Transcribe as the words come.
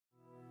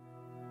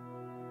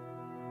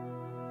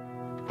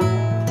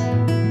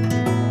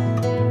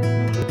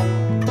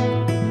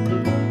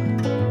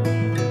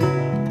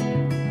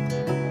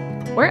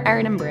We're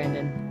Erin and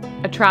Brandon,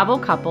 a travel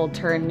couple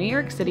turned New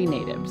York City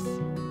natives.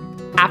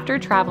 After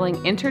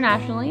traveling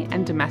internationally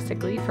and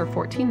domestically for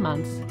 14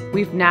 months,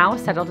 we've now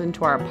settled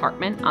into our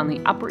apartment on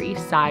the Upper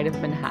East Side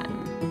of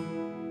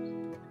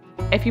Manhattan.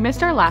 If you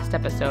missed our last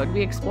episode,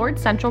 we explored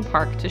Central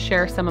Park to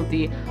share some of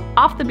the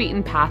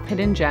off-the-beaten-path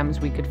hidden gems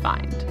we could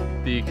find.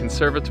 The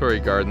conservatory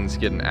gardens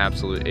get an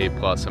absolute A+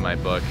 in my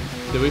book.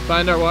 Did we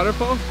find our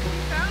waterfall? We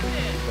found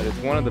it! But it's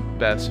one of the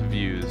best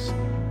views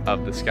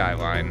of the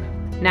skyline.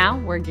 Now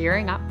we're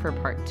gearing up for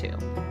part 2.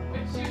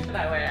 Which shoes should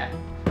I wear?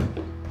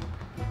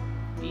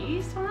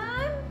 This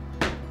one?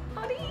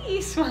 Or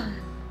this one?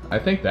 I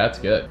think that's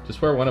good.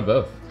 Just wear one of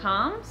both.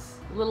 Tom's,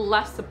 a little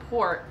less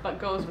support,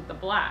 but goes with the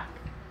black.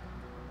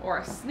 Or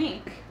a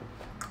sneak.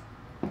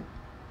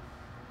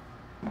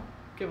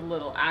 Give a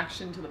little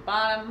action to the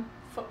bottom,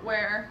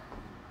 footwear.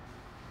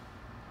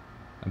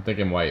 I'm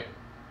thinking white.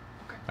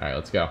 Okay. All right,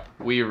 let's go.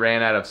 We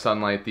ran out of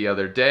sunlight the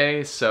other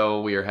day,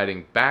 so we are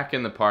heading back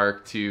in the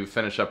park to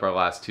finish up our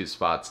last 2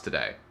 spots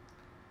today.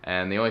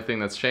 And the only thing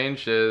that's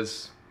changed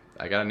is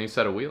I got a new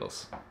set of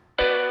wheels.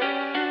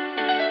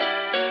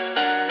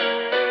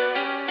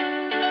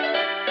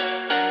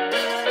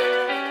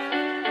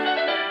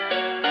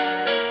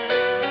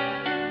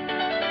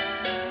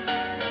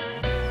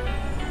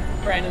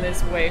 Brandon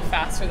is way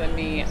faster than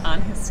me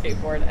on his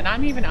skateboard, and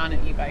I'm even on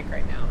an e-bike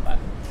right now, but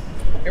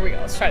here we go.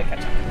 Let's try to catch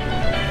up.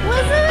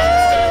 What's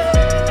up?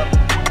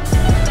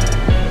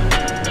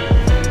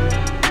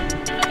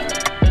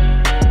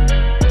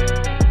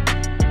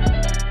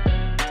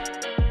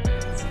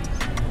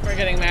 We're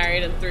getting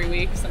married in 3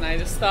 weeks, and I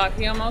just thought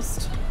he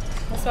almost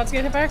was about to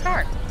get hit by a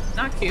car.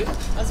 Not cute.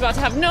 I was about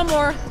to have no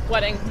more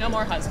wedding, no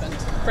more husband.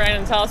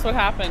 Brandon, tell us what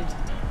happened.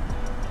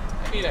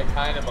 I mean, I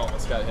kind of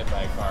almost got hit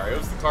by a car. It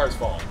was the car's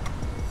fault.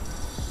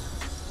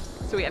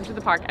 So we entered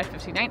the park at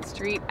 59th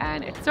Street,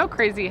 and it's so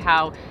crazy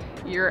how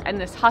you're in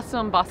this hustle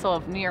and bustle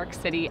of New York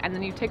City, and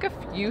then you take a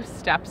few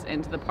steps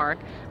into the park,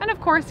 and of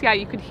course, yeah,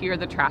 you could hear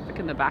the traffic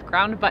in the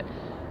background, but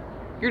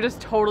you're just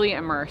totally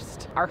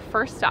immersed. Our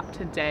first stop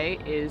today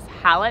is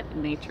Hallett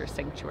Nature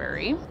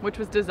Sanctuary, which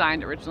was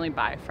designed originally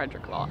by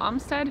Frederick Law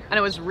Olmsted, and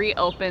it was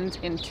reopened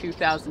in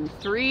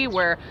 2003,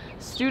 where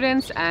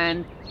students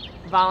and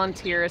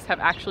volunteers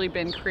have actually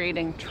been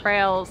creating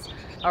trails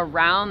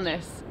around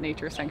this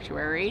nature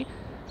sanctuary.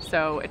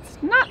 So it's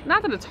not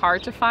that it's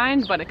hard to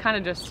find, but it kind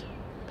of just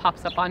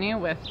pops up on you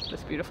with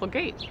this beautiful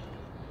gate.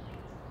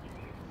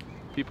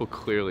 People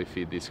clearly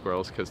feed these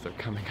squirrels because they're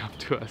coming up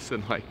to us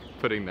and like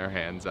putting their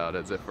hands out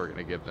as if we're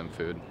gonna give them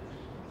food,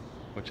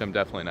 which I'm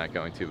definitely not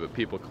going to, but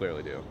people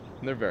clearly do.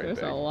 And they're very big.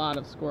 There's a lot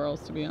of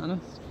squirrels, to be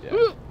honest. Yeah.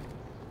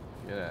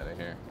 Get out of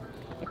here.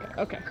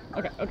 Okay.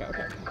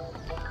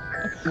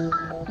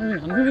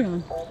 Moving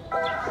on.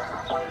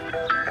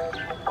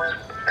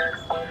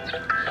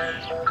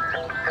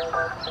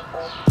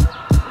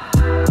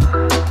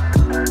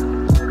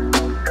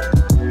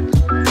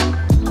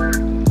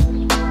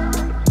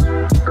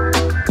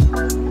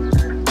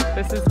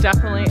 This is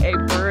definitely a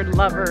bird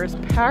lover's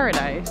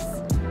paradise.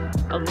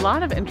 A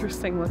lot of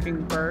interesting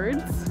looking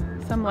birds.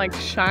 Some like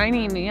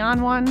shiny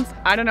neon ones.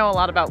 I don't know a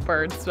lot about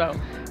birds, so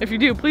if you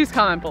do, please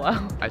comment below.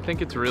 I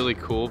think it's really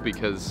cool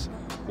because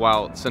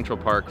while Central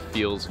Park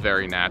feels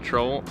very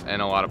natural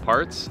in a lot of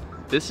parts,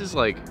 this is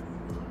like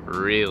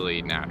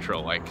really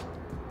natural. Like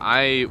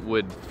I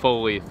would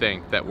fully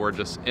think that we're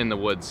just in the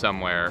woods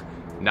somewhere,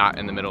 not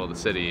in the middle of the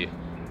city.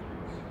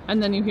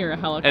 And then you hear a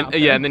helicopter.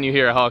 And then you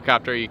hear a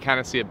helicopter, you kind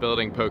of see a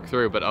building poke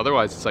through, but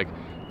otherwise it's like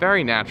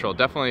very natural.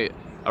 Definitely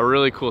a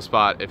really cool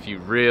spot if you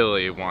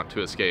really want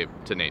to escape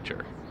to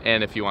nature.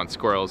 And if you want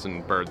squirrels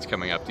and birds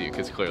coming up to you,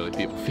 because clearly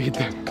people feed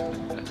them.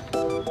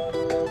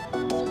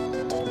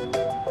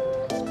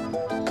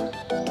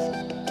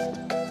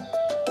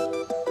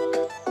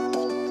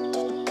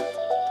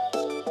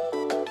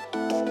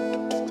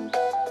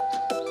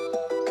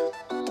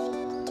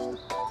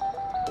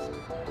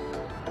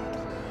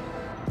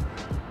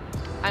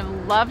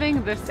 I'm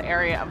loving this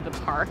area of the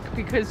park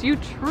because you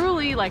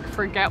truly like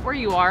forget where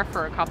you are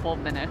for a couple of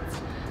minutes.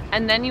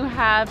 And then you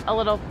have a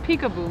little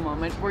peekaboo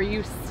moment where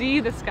you see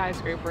the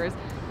skyscrapers,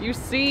 you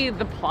see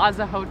the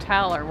Plaza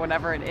Hotel or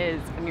whatever it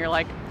is, and you're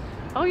like,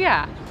 oh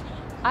yeah,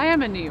 I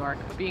am in New York,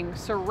 being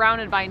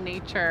surrounded by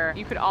nature.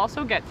 You could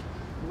also get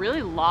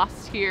really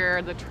lost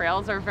here. The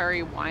trails are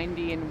very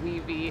windy and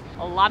weavy,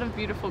 a lot of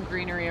beautiful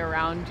greenery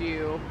around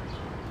you.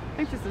 I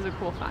think this is a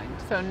cool find.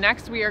 So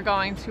next we are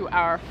going to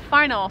our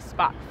final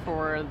spot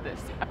for this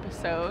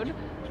episode,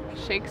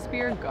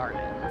 Shakespeare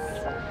Gardens.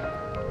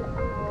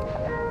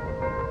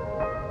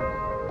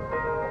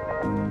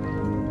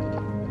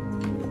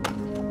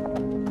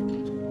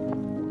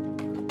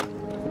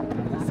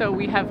 So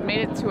we have made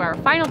it to our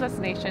final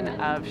destination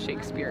of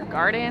Shakespeare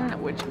Garden,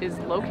 which is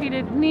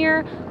located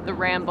near the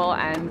Ramble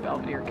and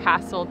Belvedere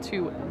Castle,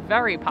 2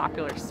 very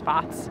popular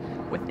spots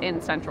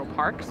within Central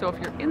Park. So if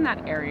you're in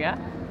that area,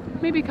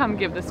 maybe come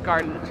give this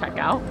garden a check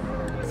out.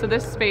 So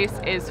this space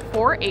is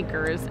 4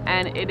 acres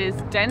and it is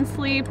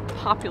densely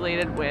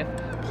populated with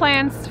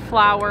plants,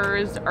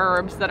 flowers,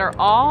 herbs that are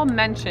all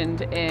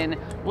mentioned in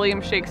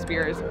William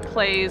Shakespeare's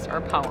plays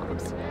or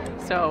poems.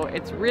 So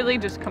it's really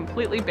just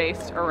completely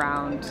based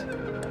around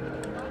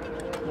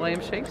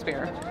William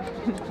Shakespeare.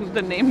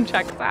 The name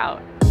checks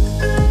out.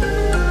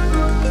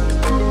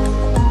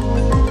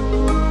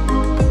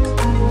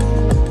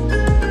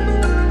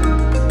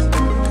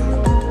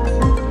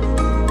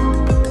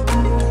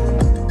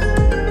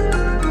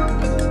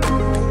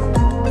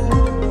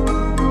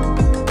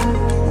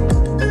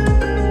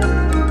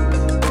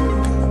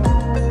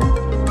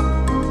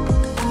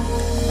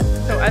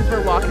 As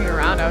we're walking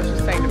around, I was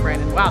just saying to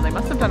Brandon, wow, they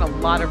must have done a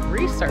lot of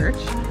research,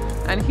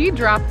 and he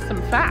dropped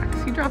some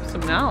facts, he dropped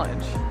some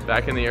knowledge.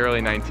 Back in the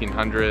early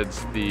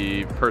 1900s,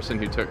 the person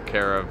who took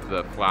care of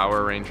the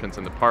flower arrangements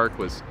in the park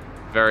was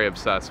very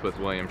obsessed with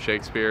William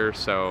Shakespeare,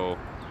 so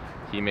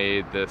he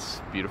made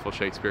this beautiful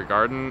Shakespeare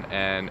garden,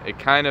 and it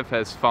kind of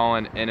has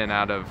fallen in and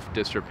out of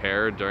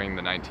disrepair during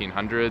the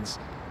 1900s,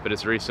 but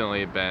it's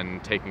recently been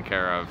taken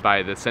care of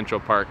by the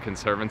Central Park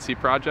Conservancy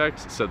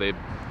project. So they've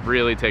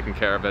really taken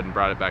care of it and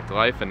brought it back to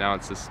life, and now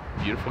it's this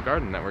beautiful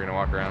garden that we're gonna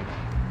walk around.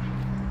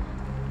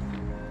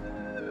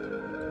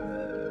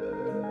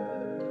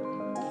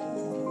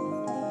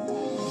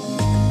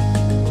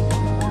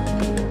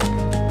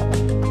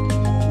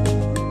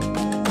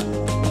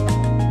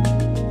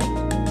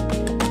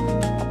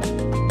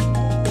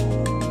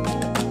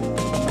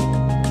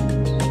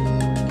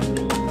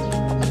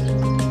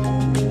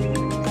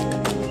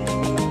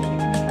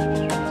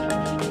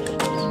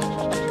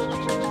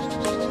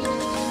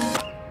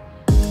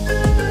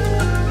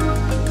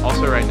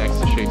 Right next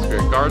to Shakespeare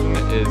Garden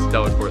is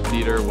Delacorte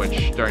Theater,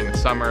 which during the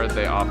summer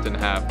they often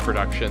have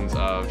productions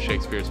of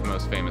Shakespeare's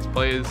most famous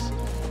plays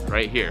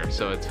right here.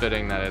 So it's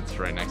fitting that it's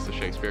right next to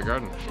Shakespeare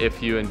Garden.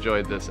 If you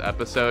enjoyed this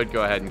episode,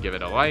 go ahead and give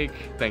it a like.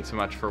 Thanks so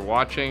much for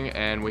watching,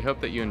 and we hope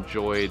that you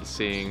enjoyed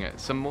seeing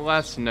some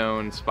less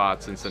known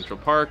spots in Central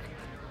Park.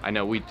 I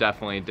know we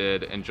definitely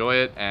did enjoy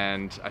it,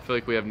 and I feel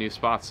like we have new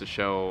spots to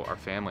show our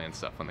family and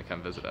stuff when they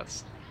come visit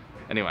us.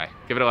 Anyway,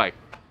 give it a like.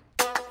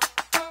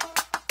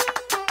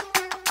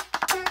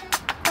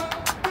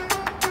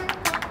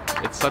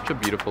 It's such a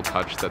beautiful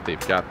touch that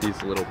they've got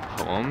these little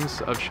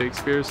poems of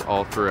Shakespeare's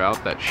all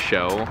throughout that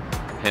show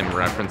him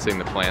referencing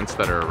the plants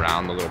that are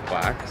around the little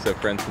plaque. So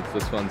for instance,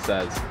 this one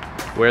says,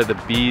 "Where the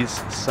bees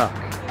suck,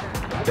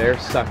 there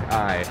suck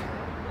I,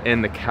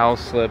 in the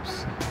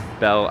cowslip's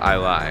bell I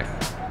lie."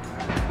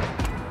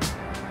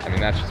 I mean,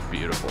 that's just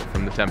beautiful,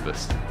 from The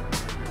Tempest.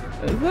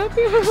 Is that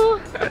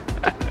beautiful?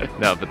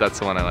 No, but that's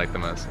the one I like the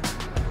most.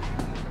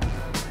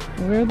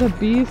 Where the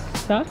bees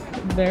suck,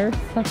 there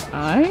suck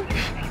I?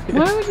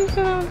 Why would you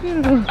say that was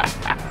beautiful?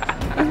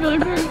 I feel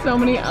like there's so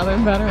many other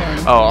better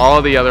ones. Oh,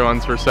 all the other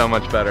ones were so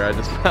much better. I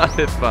just found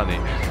it funny.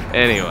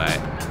 Anyway,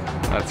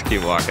 let's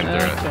keep walking through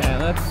it. Okay,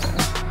 let's